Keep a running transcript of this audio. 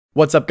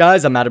What's up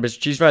guys, I'm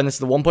MrCheeseFri and this is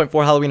the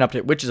 1.4 Halloween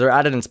update. Witches are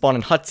added and spawn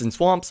in huts and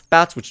swamps.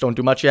 Bats, which don't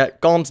do much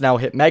yet. Golems now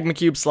hit Mega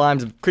Cubes,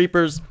 slimes, and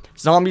creepers.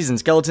 Zombies and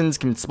skeletons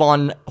can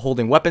spawn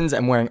holding weapons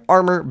and wearing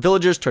armor.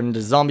 Villagers turn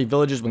into zombie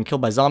villagers when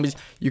killed by zombies.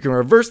 You can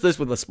reverse this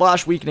with a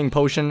splash weakening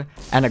potion.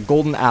 And a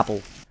golden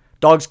apple.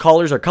 Dogs'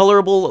 collars are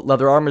colorable,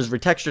 leather armor is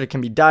retextured, it can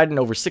be dyed in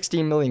over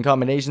 16 million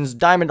combinations.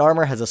 Diamond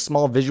armor has a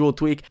small visual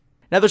tweak.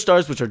 Nether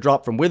stars, which are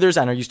dropped from withers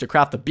and are used to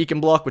craft the beacon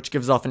block, which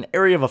gives off an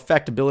area of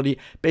effect ability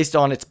based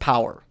on its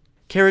power.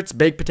 Carrots,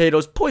 baked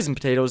potatoes, poison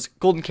potatoes,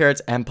 golden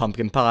carrots, and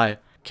pumpkin pie.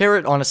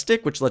 Carrot on a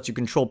stick, which lets you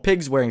control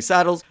pigs wearing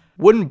saddles.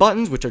 Wooden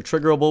buttons, which are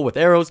triggerable with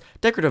arrows.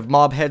 Decorative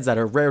mob heads that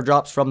are rare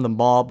drops from the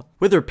mob.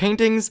 Wither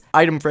paintings.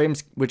 Item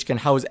frames, which can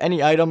house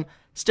any item.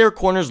 Stair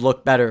corners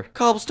look better.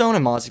 Cobblestone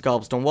and mossy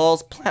cobblestone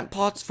walls. Plant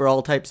pots for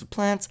all types of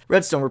plants.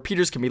 Redstone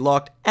repeaters can be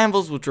locked.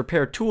 Anvils, which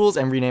repair tools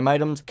and rename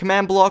items.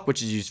 Command block,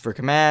 which is used for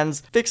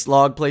commands. Fixed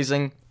log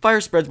placing. Fire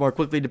spreads more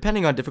quickly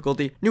depending on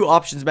difficulty. New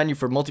options menu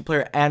for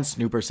multiplayer and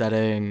snooper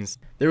settings.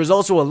 There was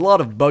also a lot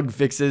of bug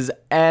fixes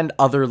and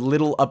other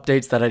little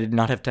updates that I did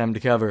not have time to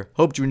cover.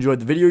 Hope you enjoyed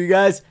the video, you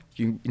guys. If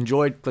you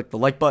enjoyed, click the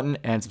like button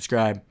and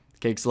subscribe.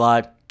 Cake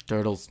slide,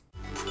 turtles.